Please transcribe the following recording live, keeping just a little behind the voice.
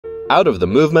Out of the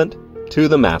movement to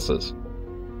the masses.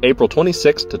 April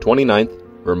 26th to 29th,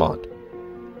 Vermont.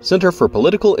 Center for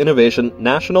Political Innovation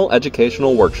National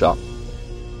Educational Workshop.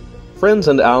 Friends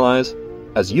and allies,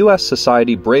 as U.S.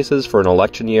 society braces for an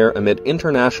election year amid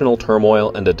international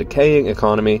turmoil and a decaying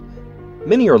economy,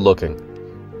 many are looking,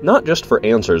 not just for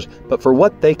answers, but for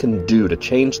what they can do to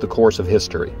change the course of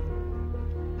history.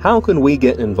 How can we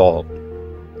get involved?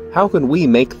 How can we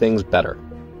make things better?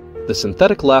 The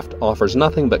synthetic left offers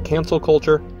nothing but cancel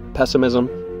culture, pessimism,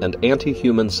 and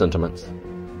anti-human sentiments.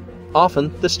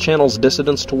 Often, this channels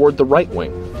dissidents toward the right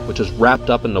wing, which is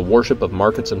wrapped up in the worship of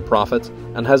markets and profits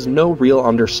and has no real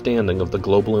understanding of the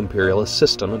global imperialist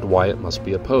system and why it must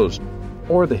be opposed,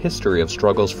 or the history of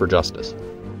struggles for justice.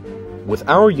 With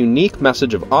our unique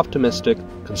message of optimistic,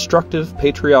 constructive,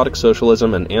 patriotic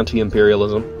socialism and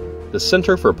anti-imperialism, the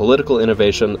Center for Political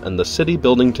Innovation and the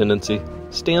city-building tendency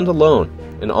stand alone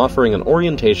in offering an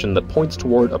orientation that points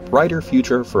toward a brighter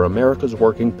future for America's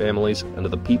working families and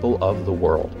the people of the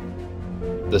world.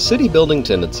 The city-building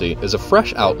tendency is a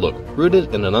fresh outlook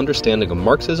rooted in an understanding of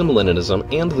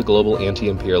Marxism-Leninism and the global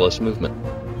anti-imperialist movement,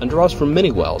 and draws from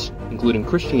many wells, including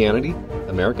Christianity,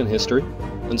 American history,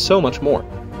 and so much more.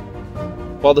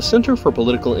 While the Center for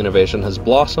Political Innovation has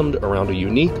blossomed around a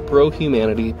unique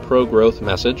pro-humanity, pro-growth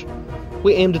message,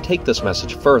 we aim to take this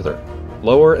message further,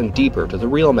 lower and deeper to the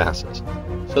real masses,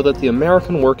 so that the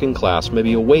American working class may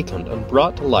be awakened and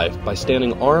brought to life by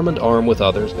standing arm in arm with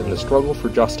others in the struggle for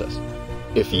justice.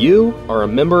 If you are a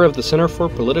member of the Center for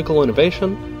Political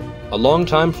Innovation, a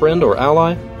longtime friend or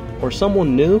ally, or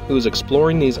someone new who is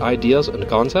exploring these ideas and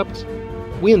concepts,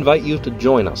 we invite you to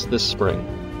join us this spring.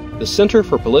 The Center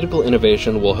for Political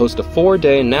Innovation will host a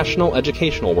 4-day national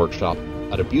educational workshop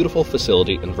at a beautiful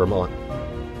facility in Vermont.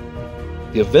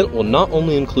 The event will not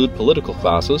only include political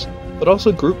classes, but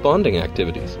also group bonding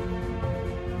activities,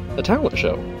 a talent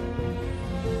show,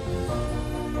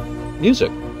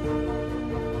 music,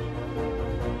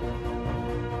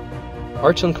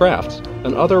 arts and crafts,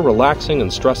 and other relaxing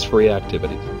and stress-free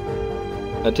activities.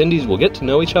 Attendees will get to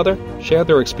know each other, share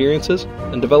their experiences,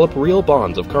 and develop real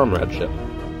bonds of comradeship.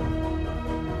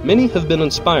 Many have been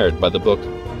inspired by the book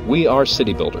We Are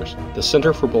City Builders, the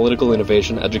Center for Political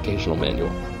Innovation Educational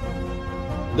Manual.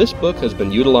 This book has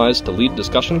been utilized to lead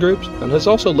discussion groups and has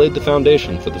also laid the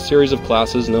foundation for the series of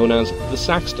classes known as the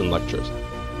Saxton Lectures,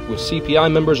 which CPI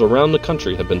members around the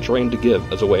country have been trained to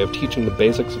give as a way of teaching the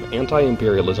basics of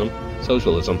anti-imperialism,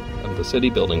 socialism, and the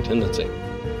city-building tendency.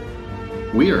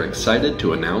 We are excited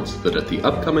to announce that at the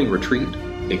upcoming retreat,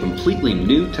 a completely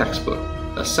new textbook,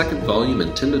 a second volume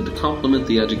intended to complement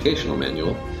the educational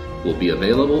manual, will be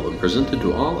available and presented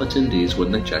to all attendees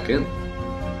when they check in.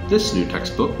 This new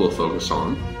textbook will focus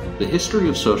on the history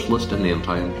of socialist and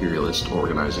anti-imperialist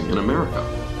organizing in America,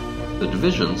 the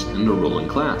divisions in the ruling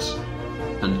class,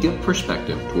 and give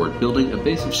perspective toward building a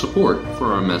base of support for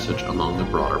our message among the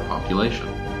broader population.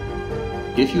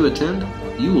 If you attend,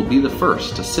 you will be the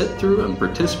first to sit through and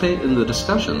participate in the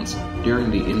discussions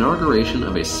during the inauguration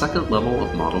of a second level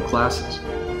of model classes,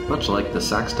 much like the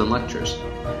Saxton Lectures,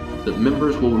 that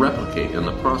members will replicate in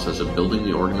the process of building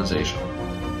the organization.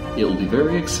 It will be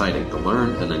very exciting to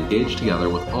learn and engage together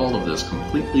with all of this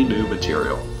completely new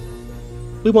material.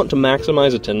 We want to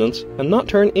maximize attendance and not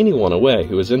turn anyone away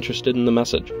who is interested in the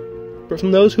message. But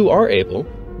from those who are able,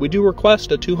 we do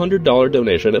request a $200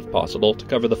 donation if possible to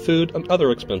cover the food and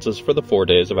other expenses for the 4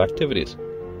 days of activities.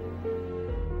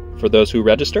 For those who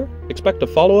register, expect a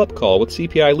follow-up call with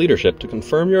CPI leadership to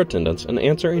confirm your attendance and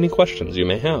answer any questions you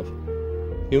may have.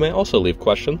 You may also leave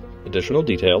questions, additional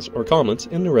details, or comments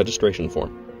in the registration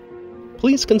form.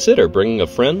 Please consider bringing a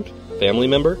friend, family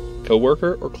member,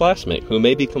 coworker, or classmate who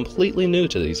may be completely new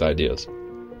to these ideas.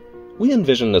 We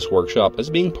envision this workshop as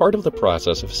being part of the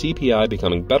process of CPI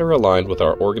becoming better aligned with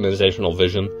our organizational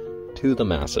vision to the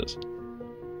masses.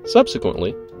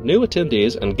 Subsequently, new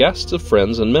attendees and guests of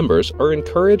friends and members are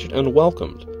encouraged and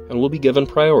welcomed and will be given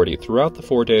priority throughout the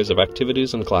 4 days of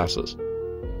activities and classes.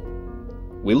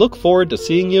 We look forward to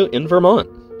seeing you in Vermont.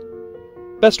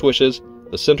 Best wishes,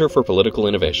 the Center for Political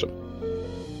Innovation.